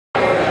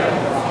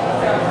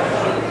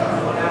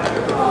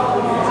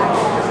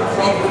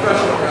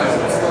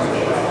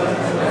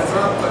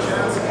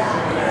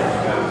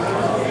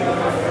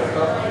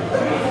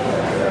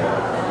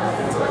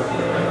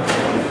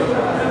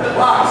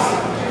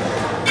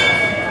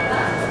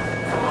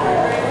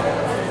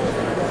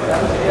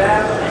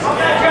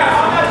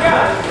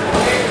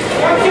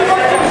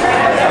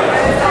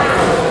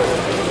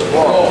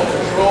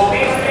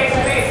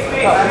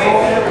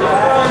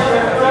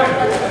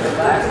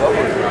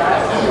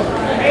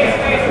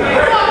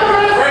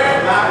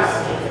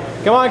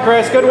on,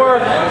 Chris. Good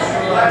work.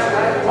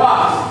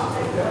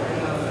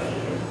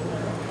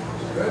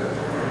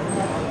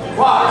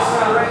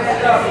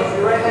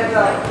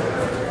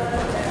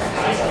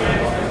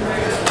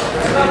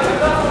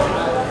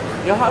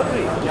 You know how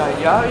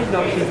you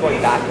know she's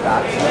going back to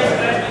back?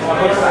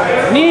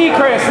 Knee,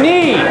 Chris,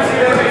 knee.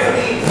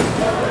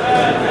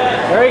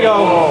 There you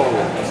go.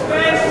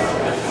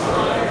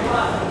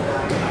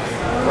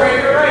 Right.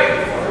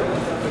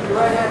 Keep your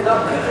right hand up.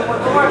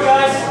 Come on,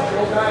 guys.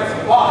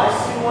 Box.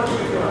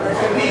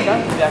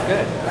 That's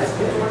good.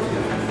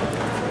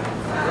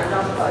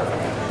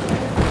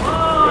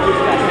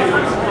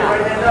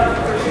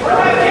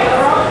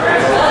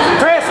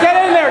 Chris, get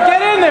in there.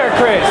 Get in there,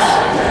 Chris.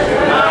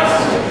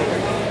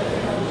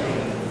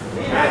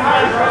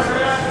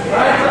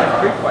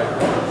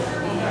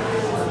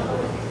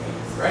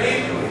 Ready?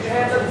 Put your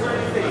hands up in front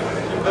of your feet.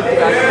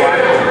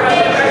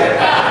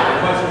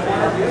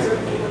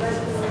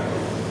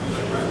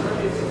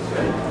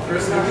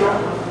 Chris, neutral.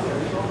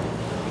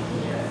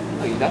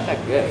 Oh, you got that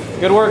good.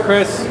 Good work,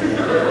 Chris.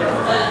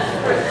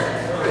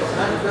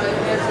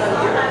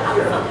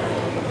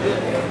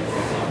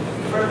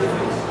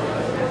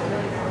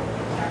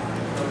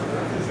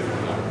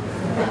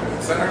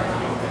 Center.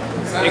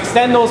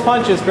 Extend those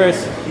punches,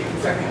 Chris.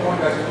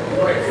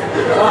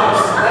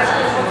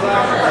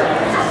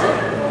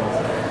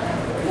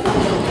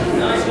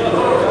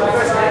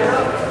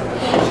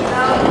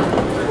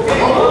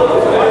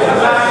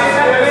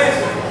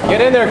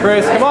 Get in there,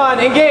 Chris. Come on,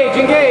 engage,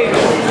 engage.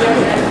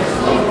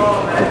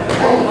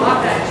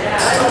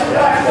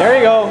 There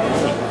you go.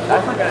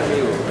 That's not gonna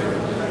be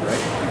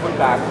right. You put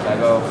back, I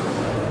go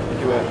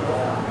do it.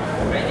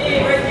 Right knee.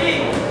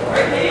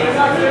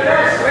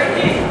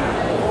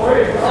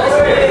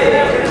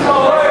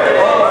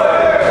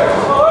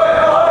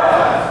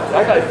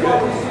 That guy's good.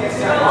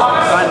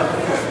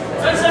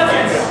 10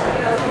 seconds.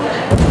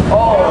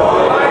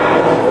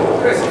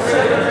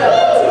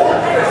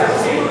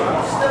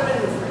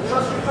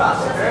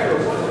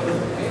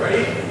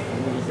 Ready?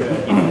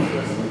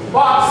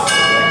 Box.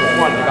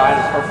 Come on, guys.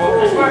 Purple.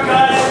 Come on,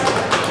 guys.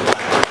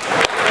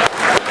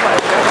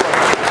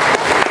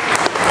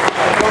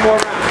 One more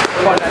round.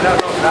 Come on, no,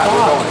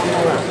 we're going.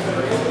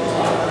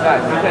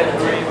 Guys, we did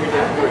 3, we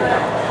did 3.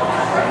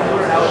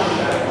 That was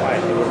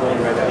quiet. We're going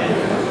right now.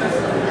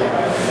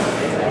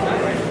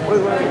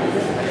 Wait.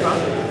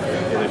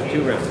 Yeah, there's 2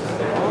 rounds.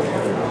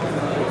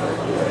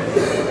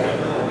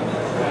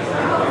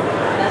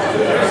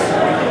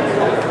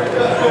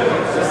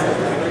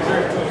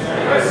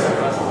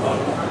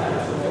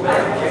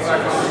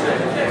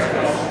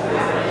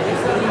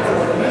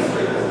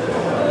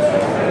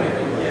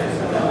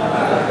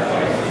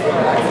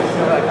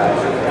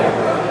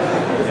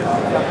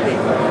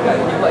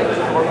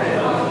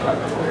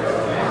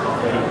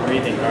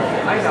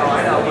 I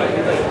know, but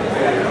he's like...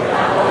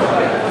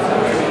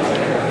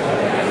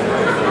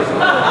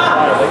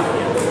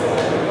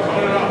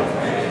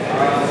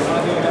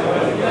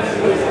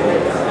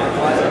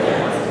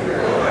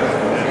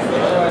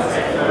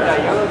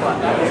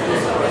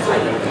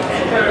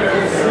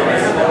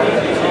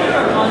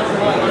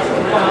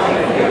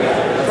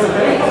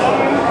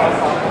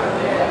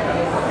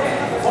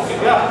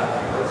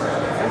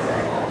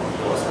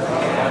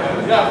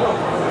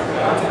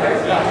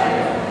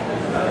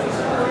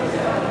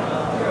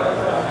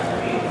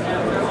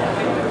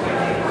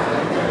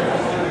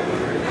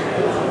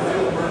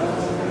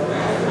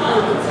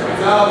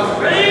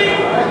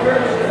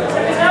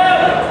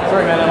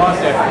 Sorry, man, I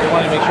lost you. I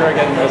wanted to make sure I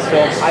get in those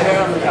films. I don't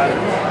know how to...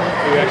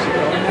 Are you actually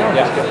filming now?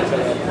 Yeah.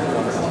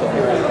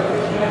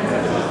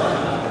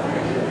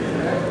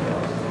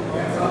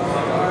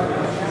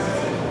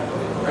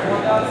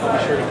 Be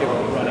sure to give him a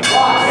running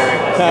commentary.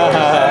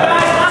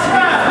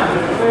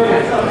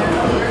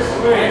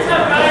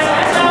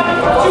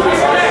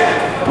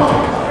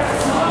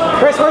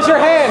 Chris, where's your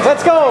hands?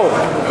 Let's go.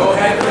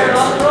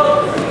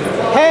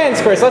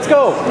 Hands, Chris, let's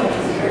go.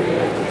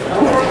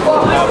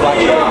 Black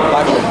shirt.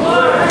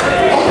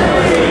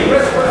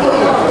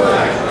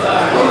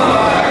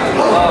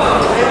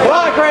 Come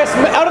on, Chris,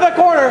 out of the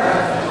corner.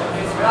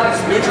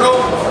 Neutral.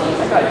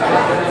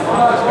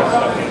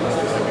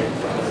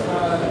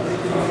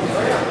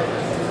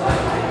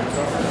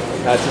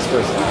 That's his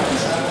first time.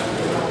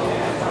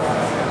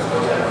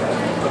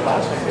 The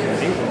last one was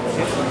amazing.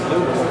 It's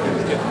blue, but he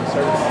was getting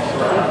started.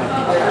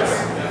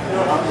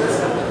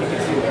 You can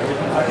see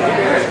everything.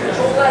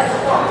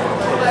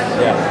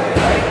 Yeah.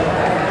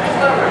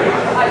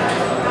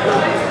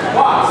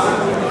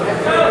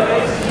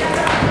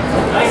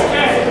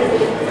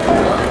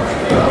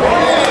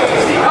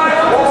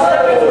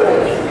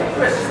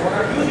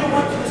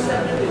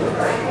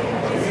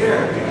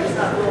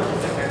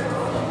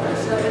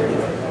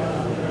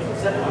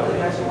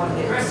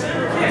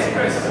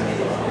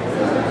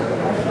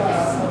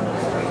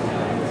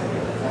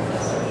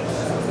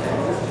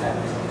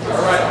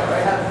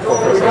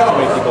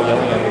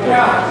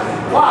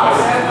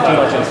 Too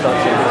much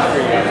instruction.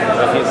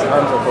 His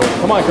arms are broken.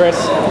 Come on, Chris.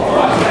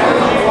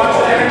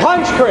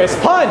 Punch, Chris.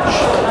 Punch.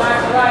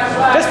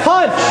 Just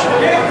punch.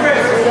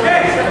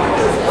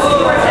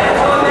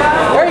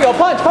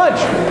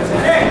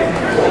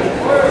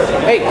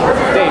 Hey,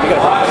 Dave, you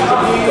gotta.